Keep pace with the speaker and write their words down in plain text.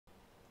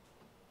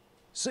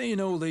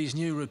Seeing all these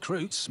new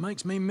recruits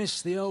makes me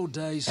miss the old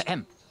days.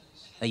 Ahem.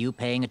 Are you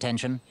paying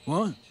attention?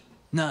 What?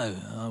 No,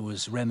 I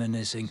was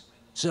reminiscing.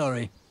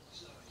 Sorry.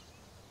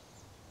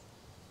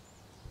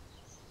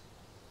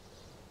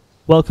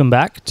 Welcome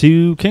back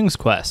to King's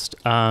Quest.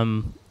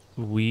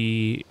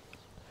 We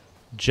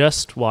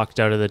just walked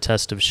out of the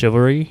test of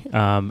chivalry,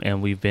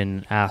 and we've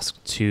been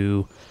asked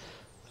to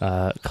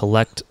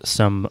collect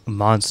some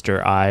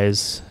monster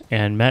eyes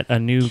and met a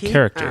new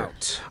character.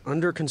 Out.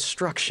 Under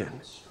construction.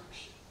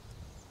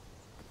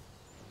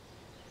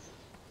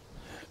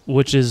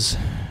 Which is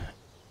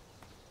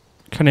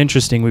kind of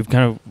interesting. We've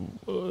kind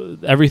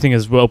of everything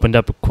has opened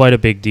up quite a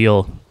big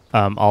deal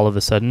all of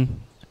a sudden.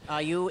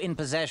 Are you in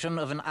possession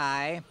of an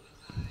eye?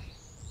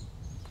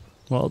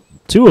 Well,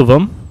 two of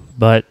them,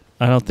 but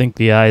I don't think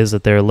the eyes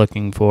that they're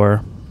looking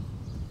for.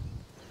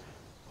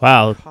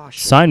 Wow,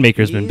 sign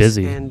maker's been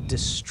busy. And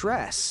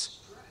distress.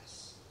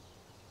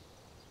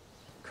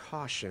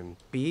 Caution.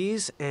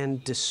 Bees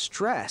and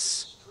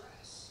distress.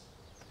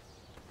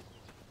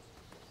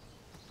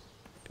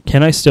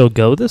 Can I still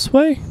go this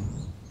way?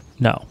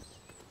 No.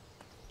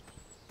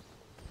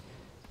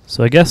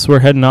 So I guess we're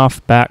heading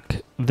off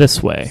back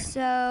this way.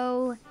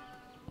 So,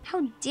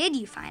 how did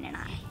you find an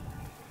eye?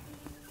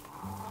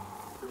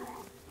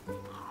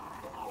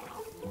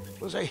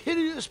 Was a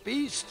hideous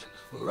beast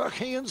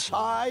lurking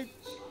inside.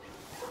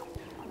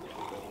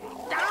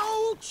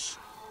 Ouch!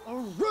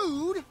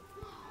 Rude!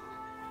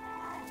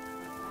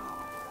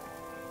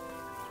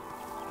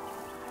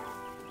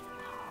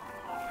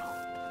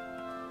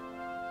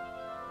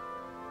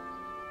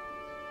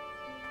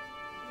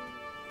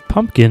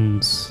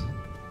 Pumpkins.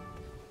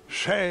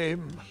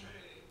 Shame.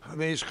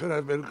 These could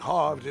have been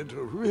carved into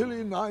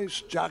really nice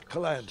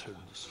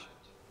jack-o'-lanterns.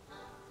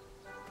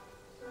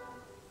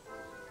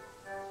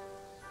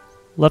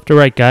 Left or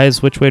right,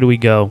 guys? Which way do we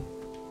go?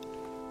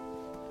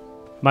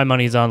 My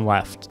money's on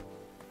left.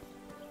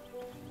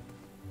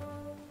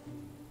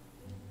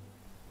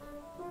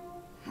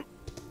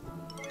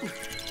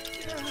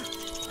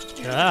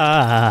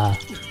 Ah.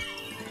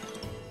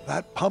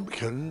 That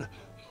pumpkin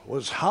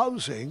was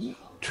housing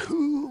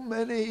too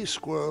many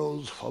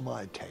squirrels for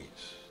my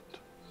taste.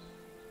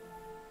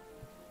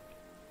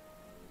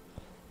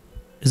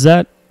 Is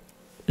that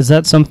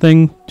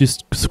something?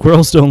 Just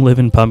squirrels don't live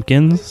in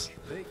pumpkins?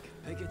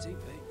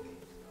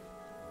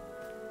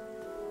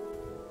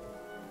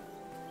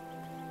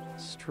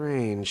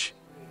 Strange.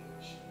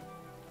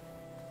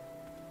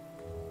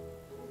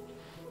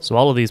 So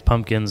all of these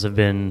pumpkins have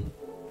been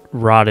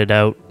rotted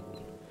out.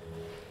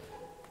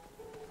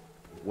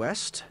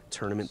 West,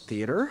 Tournament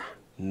Theater.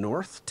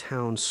 North,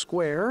 Town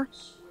Square.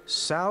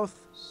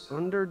 South,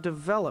 under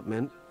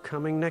development,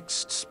 coming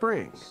next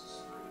spring.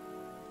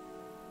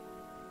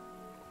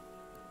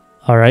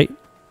 All right.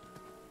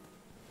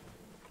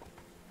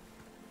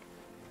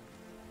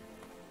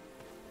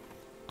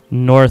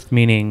 North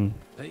meaning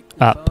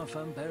up.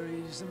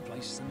 Berries and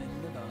place them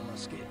in the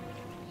basket.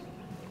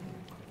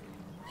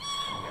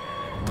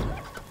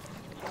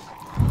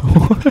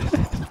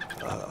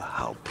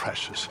 How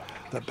precious.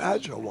 The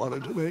badger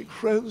wanted to make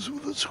friends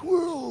with the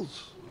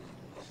squirrels.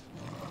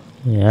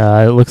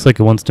 Yeah, it looks like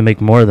it wants to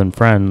make more than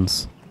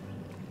friends.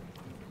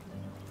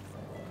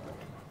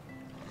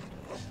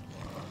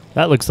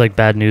 That looks like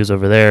bad news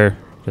over there.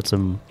 Got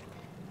some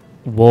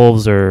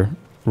wolves or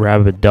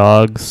rabid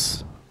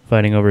dogs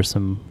fighting over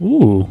some...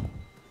 Ooh.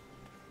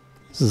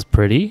 This is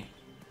pretty.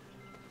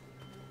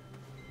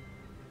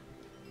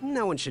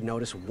 No one should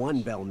notice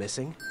one bell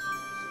missing.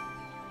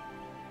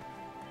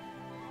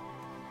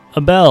 A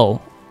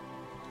bell.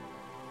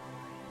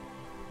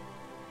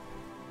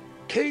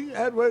 King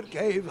Edward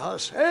gave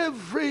us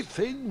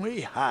everything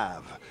we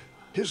have.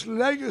 His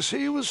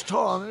legacy was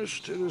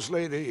tarnished in his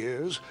later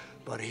years,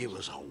 but he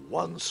was a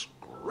once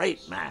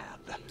great man.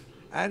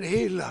 And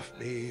he left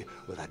me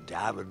with a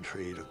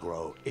Daventry to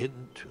grow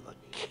into the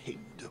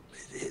kingdom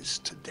it is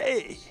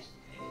today.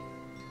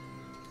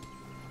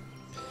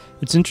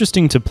 It's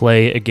interesting to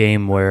play a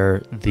game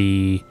where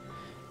the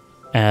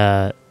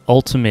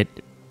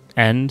ultimate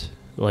end,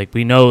 like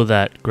we know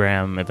that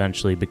Graham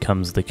eventually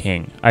becomes the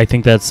king. I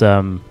think that's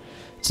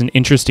it's an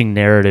interesting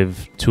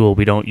narrative tool.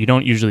 You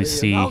don't usually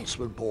see. The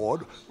announcement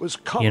board was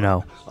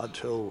covered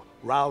until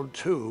round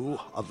 2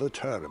 of the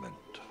tournament.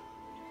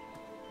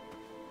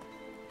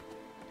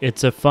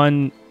 It's a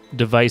fun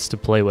device to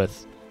play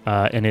with,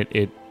 and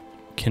it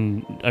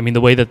can. I mean,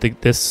 the way that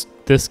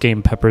this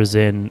game peppers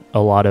in a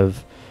lot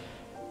of.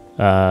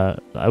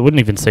 I wouldn't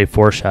even say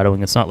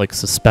foreshadowing. It's not like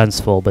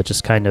suspenseful, but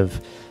just kind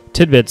of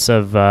tidbits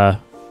of,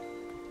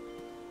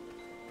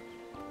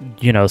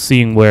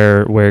 seeing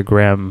where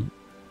Graham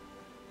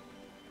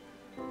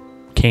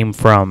came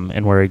from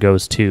and where he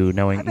goes to,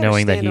 knowing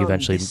that he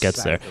eventually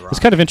gets there. It's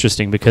kind of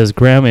interesting because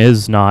Graham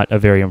is not a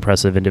very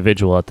impressive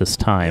individual at this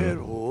time.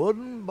 It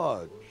wouldn't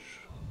budge.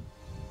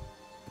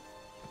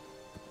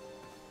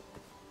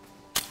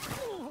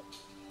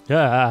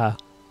 Yeah.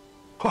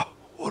 Huh,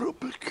 what a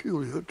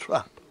peculiar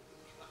trap.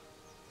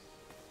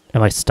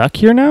 Am I stuck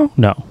here now?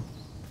 No.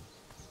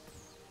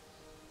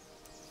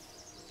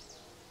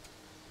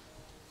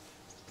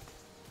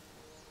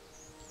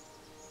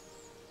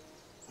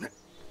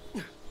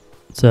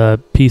 It's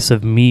a piece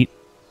of meat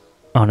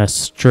on a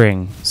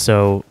string.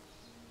 So,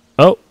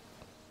 oh,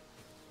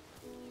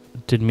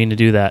 didn't mean to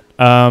do that.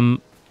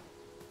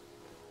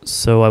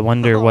 So I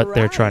wonder what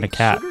they're trying to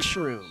catch.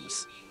 Sugar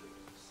shrooms.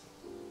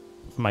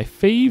 My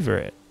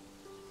favorite.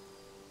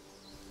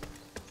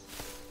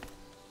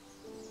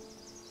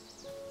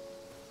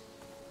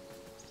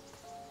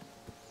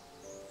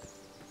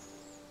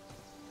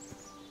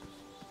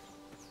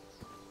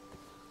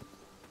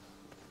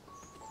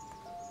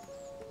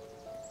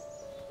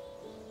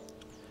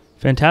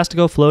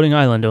 Fantastical floating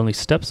island, only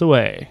steps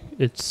away.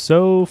 It's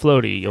so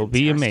floaty, you'll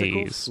be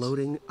amazed.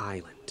 Floating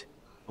island,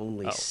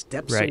 only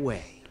steps right.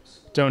 away.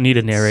 Don't need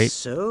to narrate.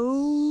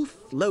 So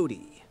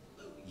floaty,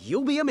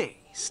 you'll be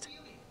amazed.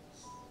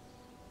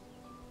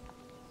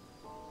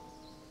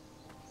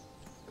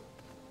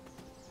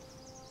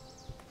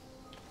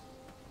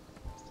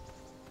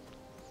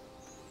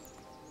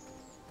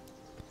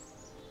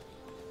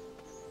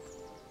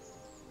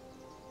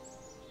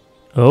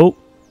 Oh,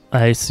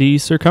 I see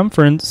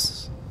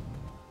circumference.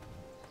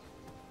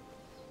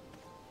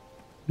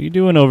 What are you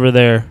doing over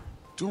there,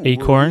 Don't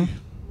Acorn? worry.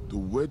 The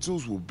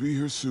Wetzels will be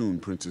here soon,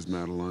 Princess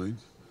Madeline.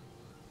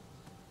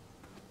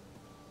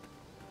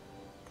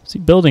 Is he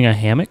building a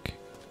hammock?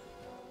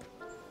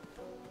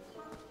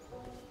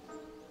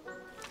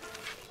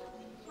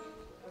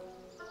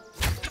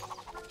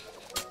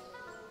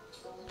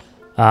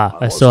 Ah,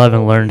 I still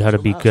haven't learned how to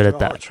be good at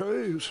that.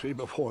 Archer, you see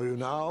before you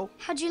now.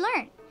 How'd you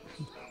learn?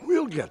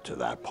 We'll get to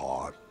that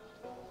part.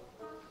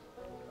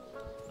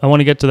 I want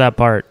to get to that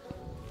part.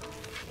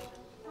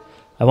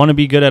 I want to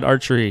be good at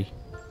archery.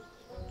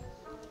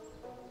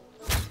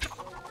 I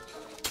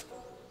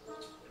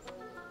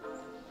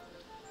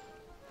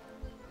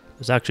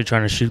was actually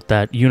trying to shoot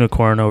that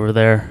unicorn over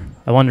there.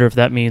 I wonder if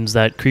that means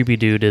that creepy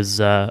dude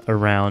is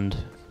around.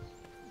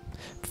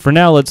 For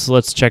now,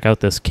 let's check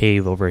out this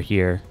cave over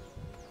here.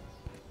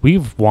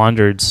 We've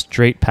wandered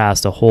straight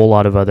past a whole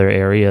lot of other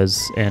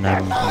areas, and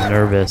I'm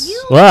nervous.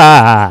 You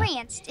Ah!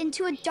 pranced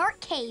into a dark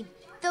cave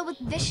filled with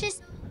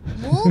vicious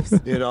wolves?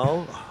 You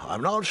know,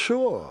 I'm not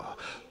sure.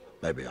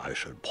 Maybe I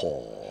should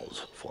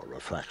pause for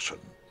reflection.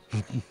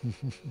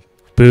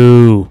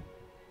 Boo.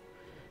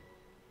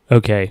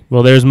 Okay,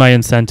 well there's my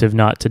incentive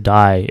not to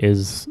die,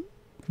 is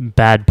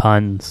bad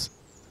puns.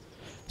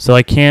 So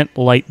I can't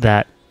light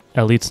that,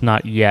 at least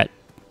not yet.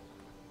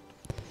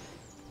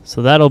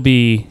 So that'll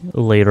be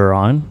later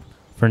on.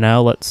 For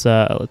now, let's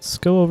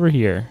go over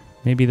here.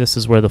 Maybe this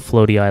is where the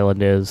floaty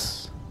island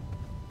is.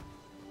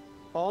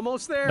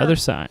 Almost there. Other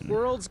sign.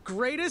 World's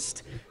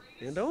greatest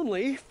and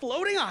only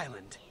floating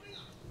island.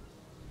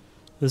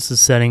 This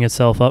is setting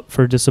itself up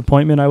for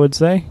disappointment, I would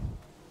say.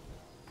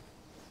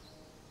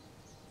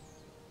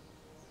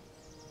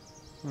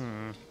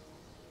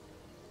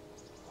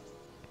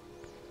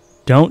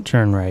 Don't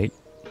turn right.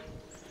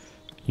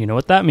 You know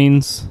what that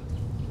means.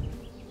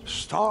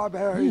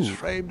 Starberries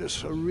framed a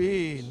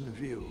serene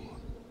view.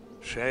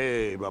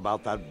 Shame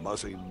about that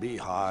buzzing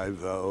beehive,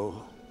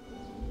 though.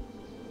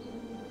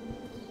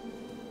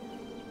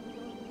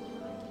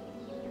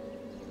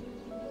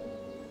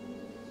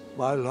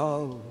 My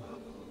love,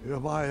 you're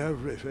my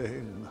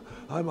everything.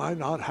 I might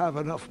not have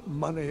enough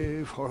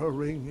money for a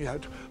ring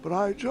yet, but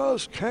I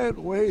just can't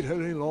wait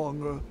any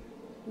longer.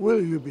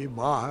 Will you be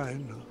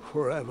mine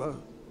forever?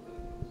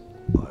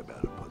 I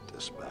better put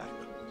this back.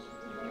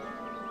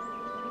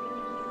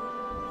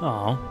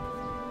 Oh,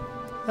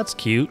 that's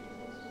cute.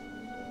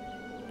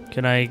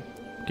 Can I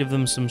give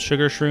them some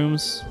sugar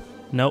shrooms?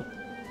 Nope.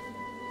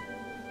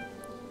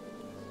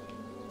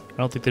 I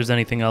don't think there's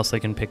anything else I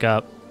can pick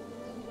up.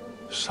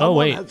 Someone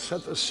wait. had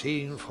set the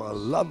scene for a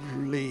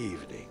lovely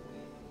evening.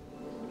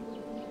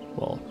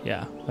 Well,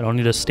 yeah. I don't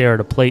need to stare at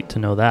a plate to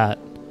know that.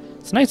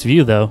 It's a nice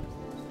view, though.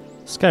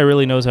 This guy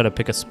really knows how to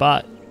pick a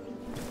spot.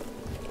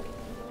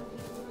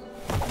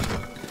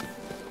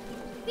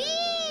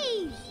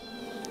 Bees!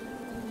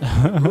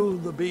 Rule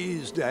the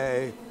bees'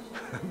 day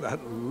and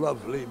that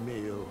lovely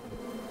meal.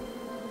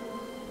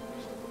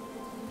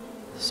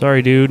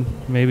 Sorry, dude.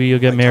 Maybe you'll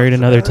get I married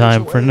tucked the another berries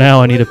time. For away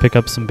now, I need to quick. pick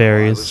up some I was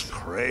berries.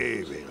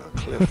 craving a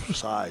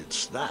cliffside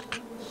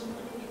snack.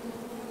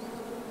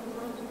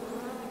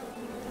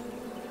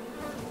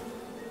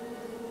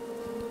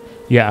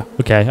 Yeah,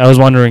 okay. I was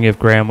wondering if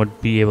Graham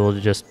would be able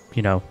to just,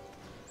 you know,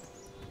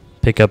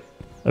 pick up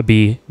a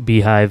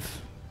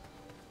beehive.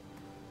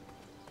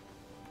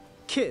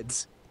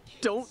 Kids,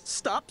 don't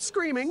stop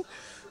screaming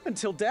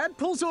until Dad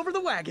pulls over the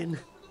wagon.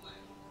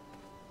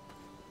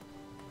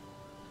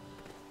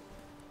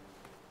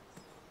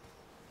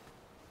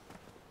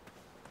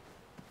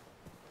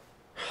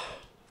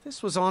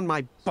 This was on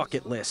my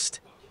bucket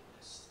list.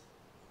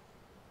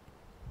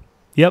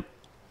 Yep.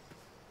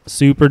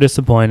 Super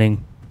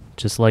disappointing.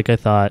 Just like I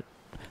thought.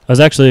 I was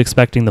actually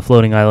expecting the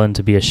floating island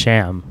to be a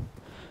sham.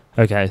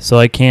 Okay, so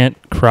I can't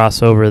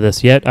cross over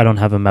this yet. I don't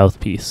have a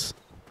mouthpiece.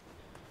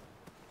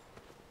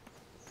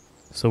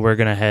 So we're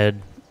going to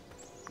head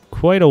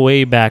quite a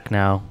way back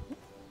now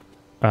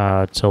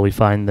till we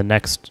find the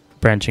next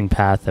branching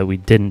path that we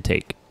didn't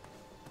take.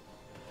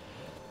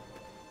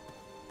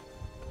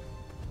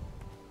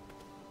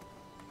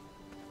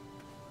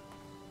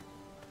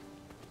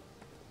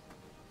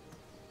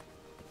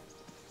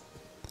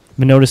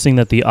 been noticing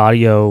that the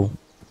audio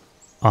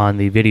on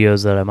the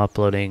videos that I'm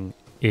uploading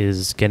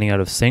is getting out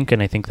of sync,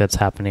 and I think that's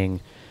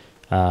happening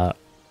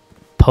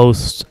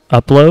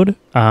post-upload.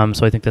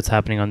 So I think that's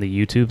happening on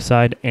the YouTube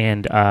side,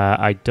 and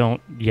I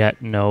don't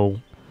yet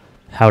know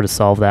how to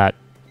solve that.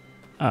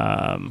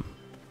 I'll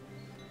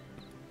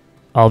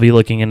be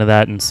looking into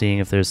that and seeing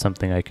if there's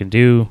something I can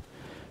do,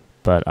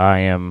 but I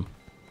am,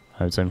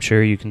 as I'm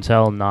sure you can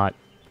tell, not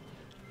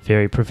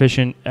very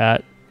proficient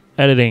at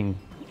editing.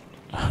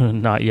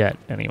 Not yet,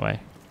 anyway.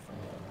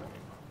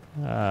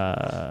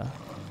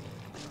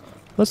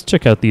 Let's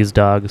check out these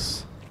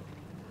dogs.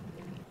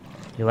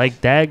 You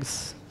like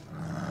dags?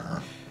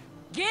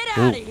 Get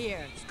out of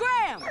here!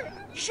 Scram!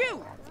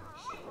 Shoot!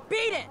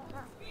 Beat it!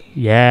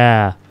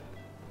 Yeah.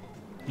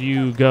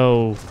 You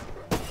go...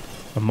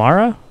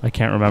 Amara? I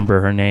can't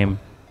remember her name.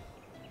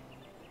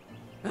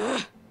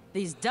 Ugh,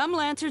 these dumb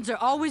lanterns are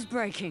always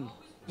breaking.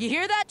 You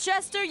hear that,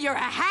 Chester? You're a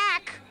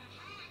hack!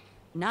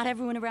 Not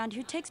everyone around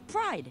here takes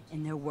pride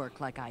in their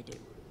work like I do.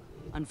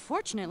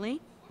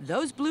 Unfortunately,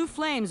 those blue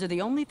flames are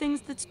the only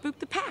things that spook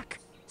the pack.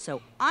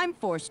 So I'm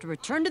forced to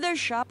return to their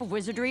shop of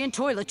wizardry and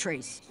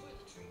toiletries.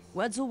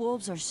 Wetzel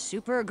wolves are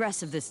super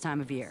aggressive this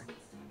time of year.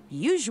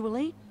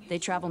 Usually, they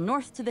travel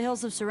north to the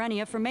hills of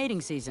Serenia for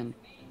mating season.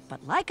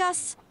 But like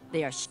us,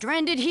 they are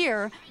stranded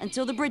here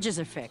until the bridges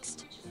are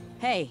fixed.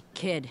 Hey,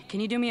 kid,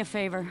 can you do me a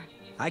favor?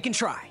 I can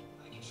try.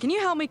 Can you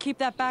help me keep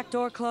that back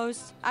door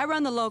closed? I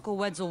run the local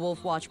Wetzel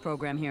Wolf Watch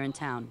program here in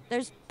town.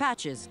 There's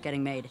patches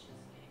getting made.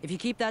 If you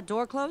keep that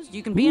door closed,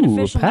 you can be an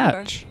official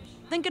member.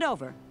 Think it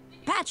over.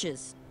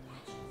 Patches.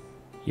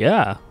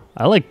 Yeah,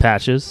 I like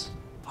patches.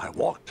 I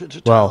walked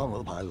into town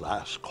with my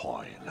last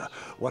coin.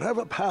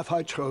 Whatever path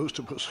I chose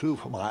to pursue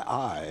for my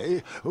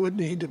eye would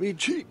need to be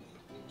cheap.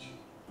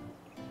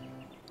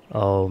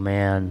 Oh,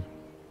 man.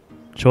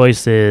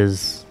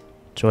 Choices.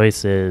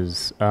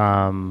 Choices.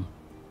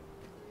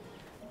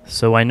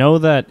 So I know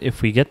that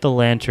if we get the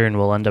lantern,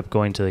 we'll end up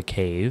going to the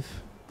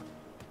cave.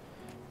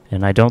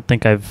 And I don't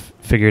think I've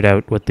figured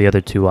out what the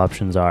other two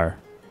options are.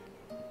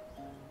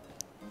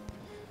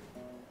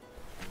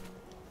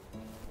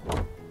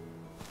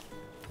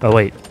 Oh,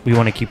 wait. We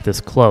want to keep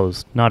this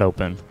closed, not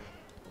open.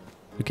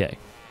 Okay.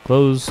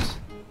 Closed.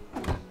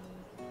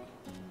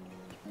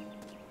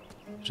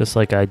 Just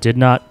like I did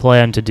not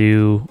plan to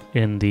do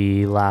in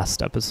the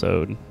last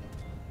episode.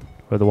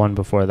 Or the one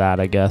before that,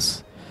 I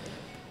guess.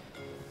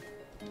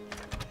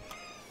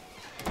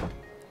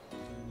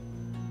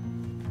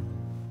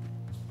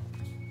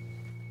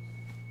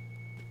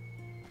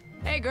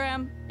 Hey,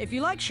 Graham, if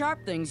you like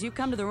sharp things, you've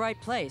come to the right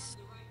place.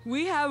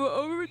 We have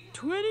over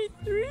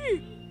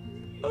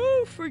 23.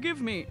 Oh,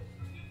 forgive me.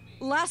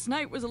 Last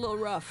night was a little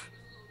rough.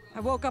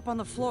 I woke up on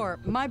the floor,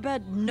 my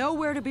bed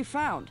nowhere to be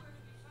found.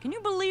 Can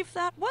you believe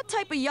that? What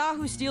type of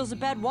yahoo steals a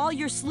bed while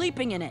you're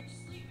sleeping in it?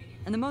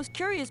 And the most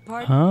curious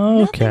part,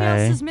 nothing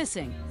else is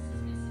missing.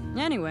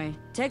 Anyway,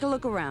 take a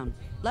look around.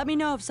 Let me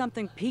know if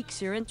something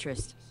piques your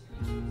interest.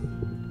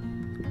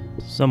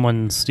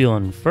 Someone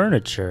stealing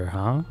furniture,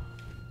 huh?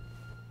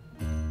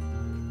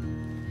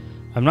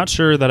 I'm not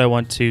sure that I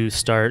want to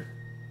start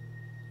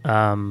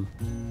doing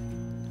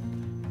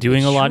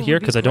a lot here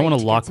because I don't want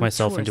to lock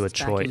myself into a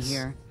choice.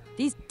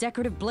 These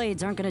decorative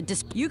blades aren't going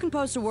to You can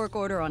post a work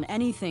order on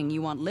anything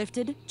you want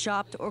lifted,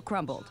 chopped, or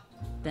crumbled.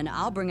 Then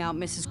I'll bring out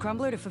Mrs.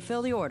 Crumbler to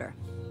fulfill the order.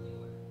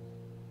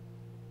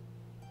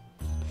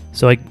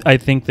 So I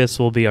think this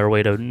will be our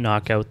way to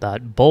knock out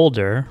that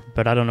boulder,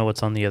 but I don't know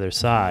what's on the other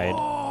side.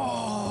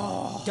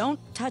 Don't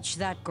touch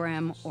that,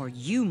 Graham, or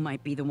you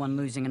might be the one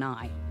losing an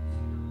eye.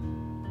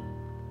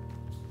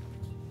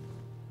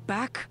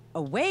 Back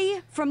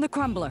away from the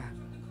crumbler.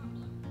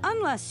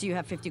 Unless you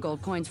have 50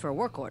 gold coins for a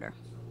work order.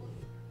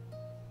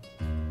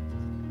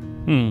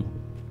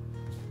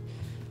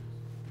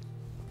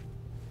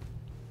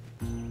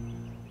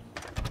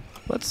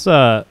 Let's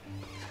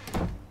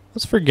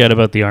forget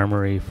about the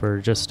armory for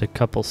just a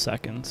couple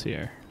seconds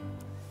here.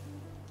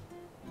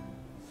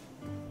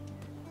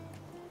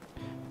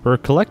 We're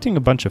collecting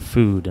a bunch of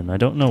food, and I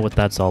don't know what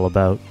that's all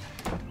about.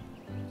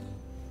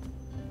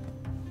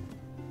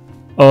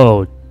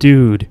 Oh,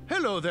 dude.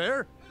 Hello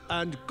there,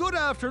 and good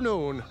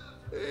afternoon.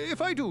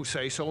 If I do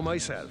say so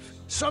myself,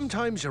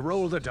 sometimes you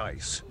roll the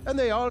dice, and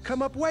they all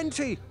come up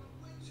wenty.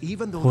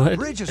 Even though the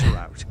bridges are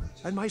out,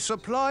 and my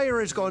supplier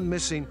has gone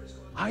missing,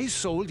 I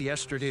sold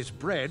yesterday's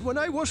bread when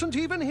I wasn't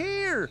even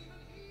here.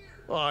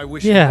 Oh, I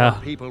wish more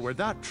people were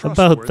that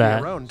trustworthy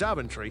around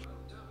Daventry.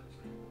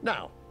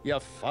 Now, you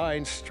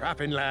fine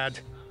strapping lad,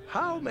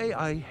 how may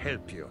I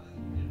help you?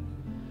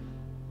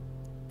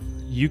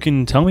 You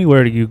can tell me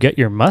where you get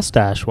your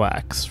mustache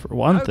wax, for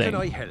one thing.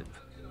 How can I help?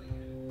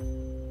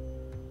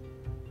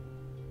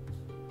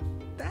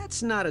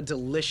 That's not a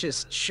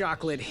delicious,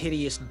 chocolate,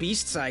 hideous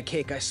beast-side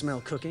cake I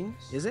smell cooking,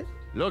 is it?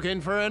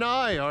 Looking for an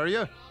eye, are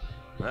you?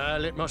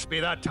 Well, it must be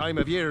that time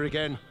of year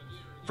again.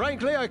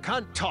 Frankly, I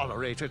can't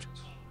tolerate it.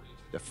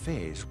 The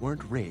Fays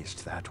weren't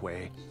raised that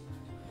way.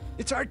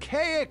 It's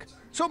archaic.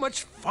 So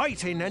much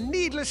fighting and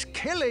needless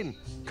killing.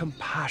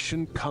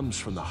 Compassion comes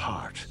from the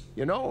heart,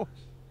 you know?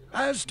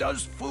 as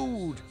does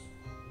food.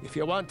 If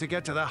you want to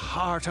get to the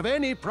heart of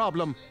any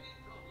problem,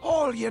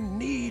 all you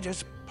need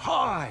is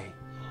pie.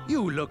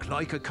 You look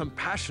like a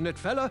compassionate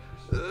fella,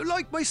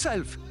 like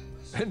myself,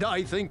 and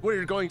I think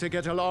we're going to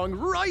get along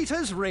right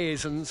as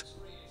raisins.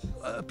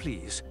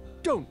 Please,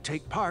 don't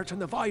take part in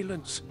the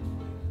violence.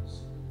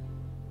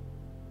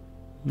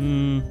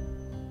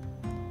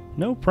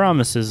 No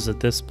promises at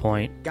this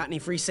point. Got any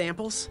free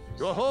samples?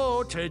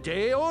 Oh,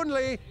 today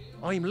only.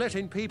 I'm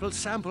letting people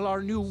sample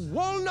our new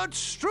walnut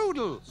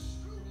strudel.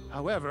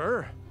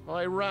 However,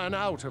 I ran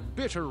out of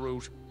bitter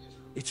root.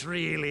 It's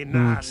really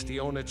nasty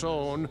on its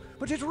own,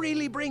 but it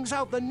really brings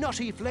out the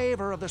nutty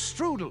flavor of the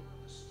strudel.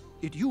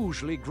 It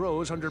usually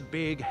grows under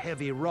big,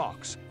 heavy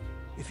rocks.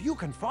 If you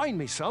can find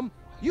me some,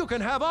 you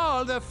can have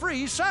all the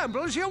free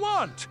samples you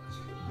want.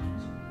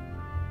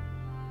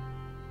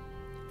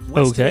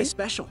 What's Okay. today's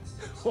special?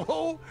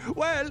 Oh,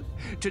 well,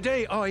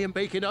 today I am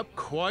baking up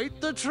quite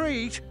the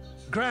treat.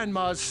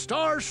 Grandma's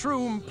star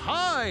shroom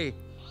pie,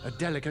 a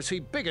delicacy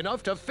big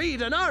enough to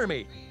feed an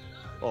army.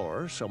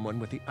 Or someone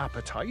with the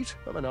appetite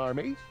of an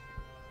army.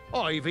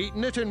 I've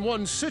eaten it in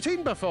one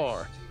sitting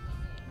before.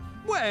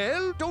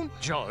 Well, don't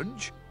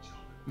judge.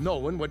 No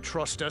one would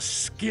trust a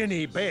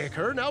skinny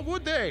baker, now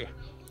would they?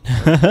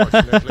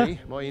 Unfortunately,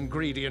 my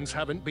ingredients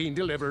haven't been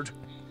delivered,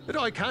 and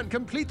I can't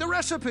complete the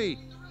recipe.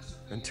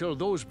 Until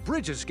those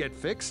bridges get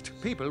fixed,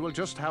 people will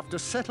just have to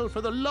settle for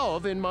the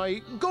love in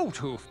my goat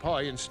hoof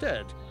pie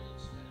instead.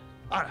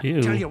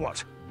 Ew. Tell you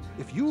what,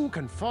 if you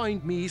can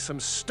find me some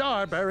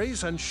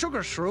starberries and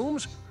sugar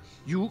shrooms,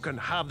 you can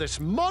have this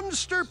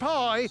monster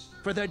pie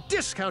for the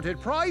discounted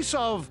price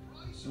of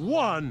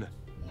 1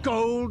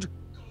 gold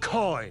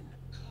coin.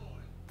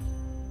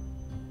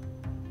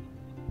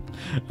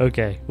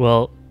 Okay,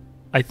 well,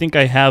 I think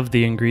I have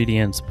the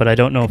ingredients, but I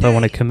don't know if I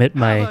want to commit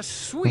my Have a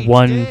sweet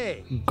 1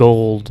 day.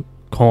 gold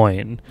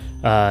coin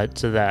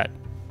to that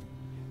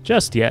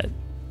just yet.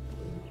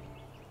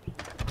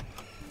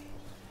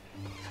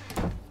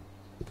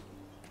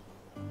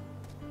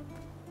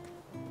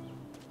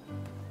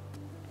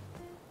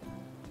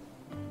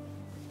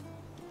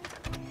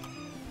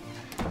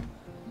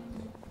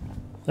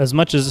 As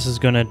much as this is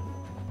gonna...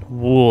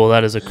 Whoa,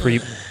 that is a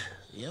creep.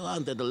 You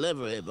aren't the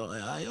delivery boy,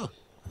 are you?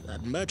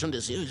 That merchant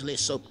is usually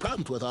so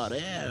prompt with our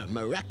rare,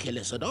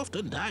 miraculous, and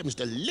oftentimes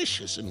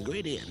delicious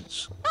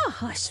ingredients. Oh,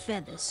 hush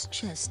feathers,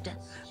 Chester.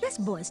 This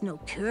boy's no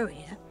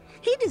courier.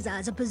 He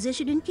desires a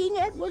position in King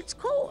Edward's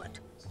court.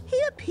 He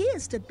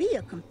appears to be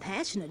a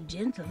compassionate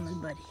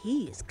gentleman, but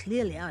he is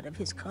clearly out of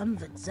his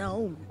comfort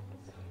zone.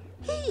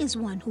 He is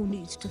one who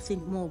needs to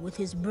think more with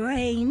his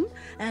brain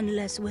and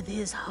less with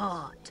his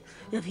heart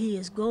if he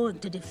is going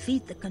to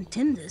defeat the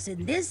contenders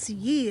in this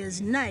year's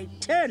night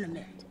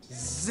tournament.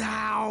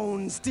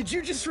 Zounds! Did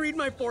you just read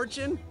my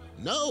fortune?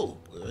 No,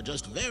 we're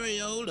just very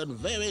old and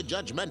very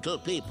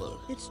judgmental people.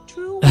 It's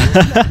true.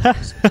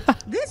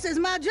 This is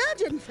my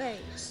judging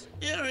face.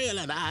 Uriel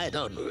and I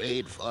don't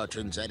read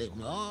fortunes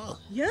anymore.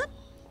 Yep.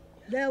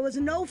 There was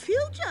no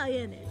future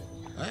in it.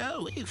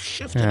 Well, we've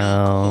shifted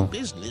our core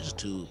business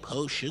to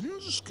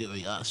potions,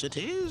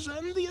 curiosities,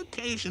 and the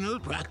occasional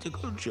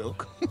practical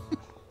joke.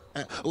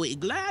 We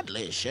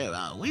gladly share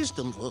our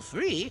wisdom for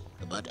free,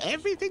 but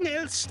everything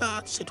else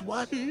starts at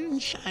 1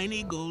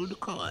 shiny gold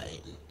coin.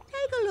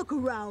 Take a look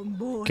around,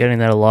 boy. Getting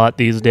that a lot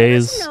these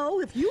days. Let us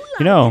know if you like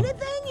You know.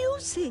 anything you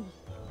see.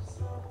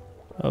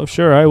 Oh,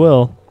 sure, I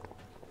will.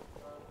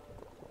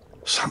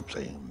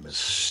 Something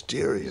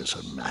mysterious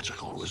and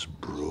magical was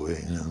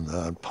brewing in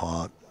that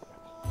pot.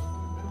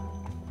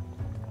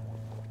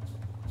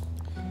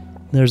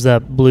 There's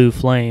that blue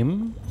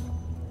flame.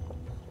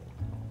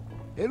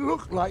 It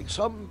looked like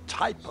some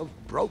type of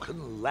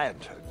broken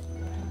lantern.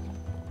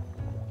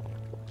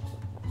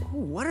 Ooh,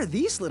 what are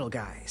these little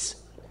guys?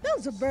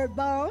 Those are bird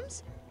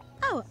bombs.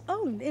 Our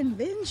own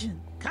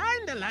invention.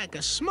 Kinda like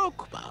a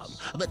smoke bomb,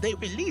 but they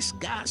release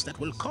gas that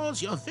will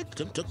cause your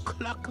victim to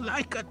cluck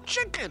like a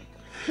chicken.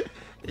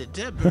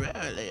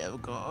 Temporarily,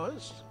 of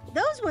course.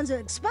 Those ones are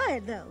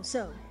expired, though,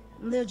 so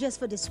they're just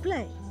for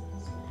display.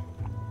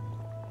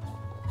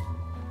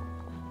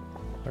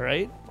 All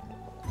right.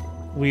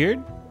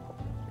 Weird.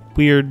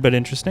 Weird, but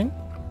interesting.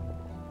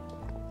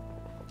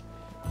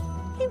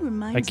 He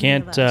reminds I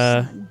can't me of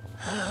our son.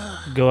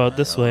 go out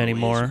this way I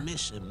anymore. always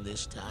miss him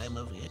this time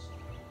of year.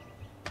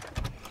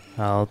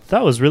 Oh,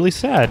 that was really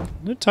sad.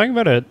 They're talking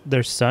about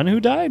their son who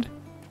died?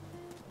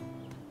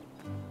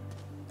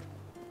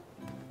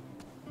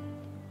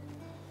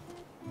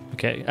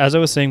 Okay, as I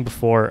was saying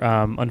before,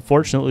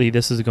 unfortunately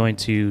this is going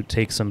to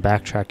take some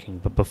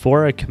backtracking, but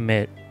before I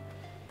commit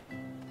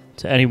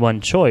to any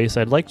one choice,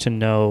 I'd like to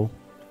know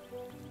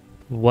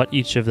what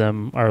each of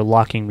them are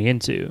locking me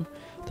into.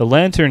 The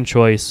lantern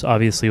choice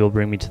obviously will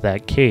bring me to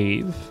that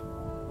cave.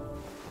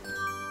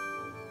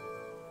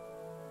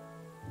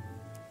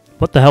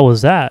 What the hell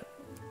was that?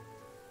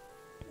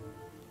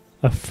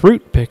 A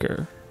fruit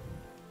picker.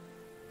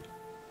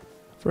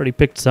 I've already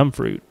picked some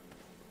fruit.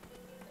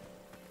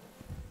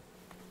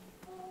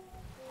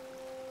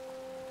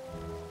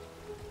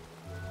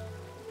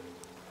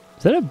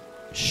 Is that a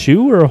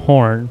shoe or a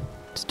horn?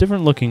 It's a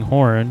different looking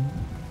horn.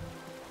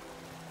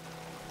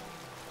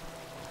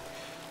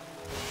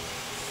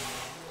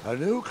 A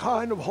new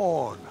kind of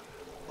horn,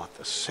 but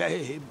the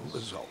same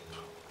result.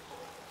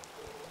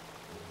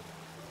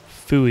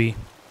 Phooey.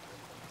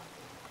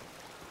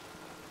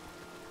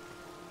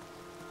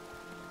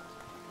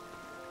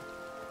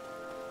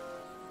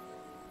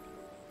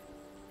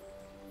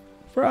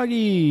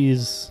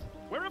 Froggies.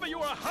 Wherever you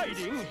are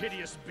hiding,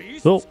 hideous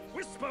beasts, Oh.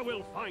 Whisper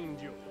will find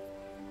you.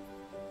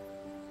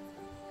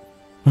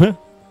 Huh?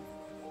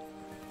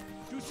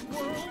 Do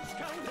squirrels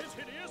count as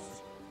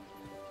hideous?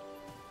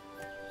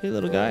 Hey,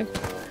 little guy.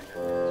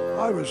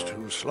 I was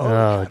too slow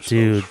Oh, to catch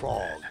dude. those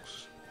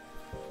frogs.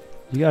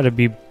 You gotta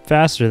be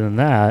faster than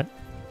that.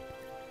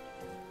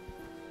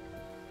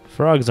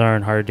 Frogs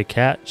aren't hard to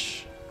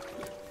catch.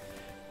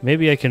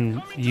 Maybe I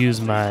can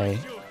use my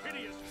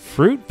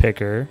fruit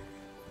picker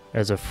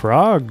as a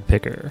frog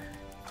picker.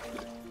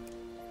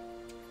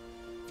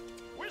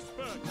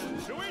 Whisper,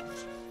 do it.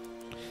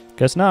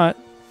 Guess not.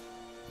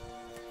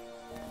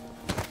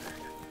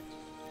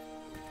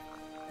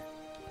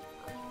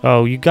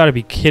 Oh, you gotta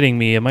be kidding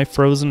me. Am I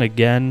frozen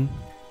again?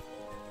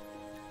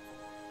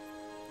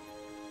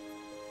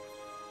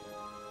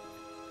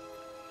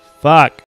 Fuck.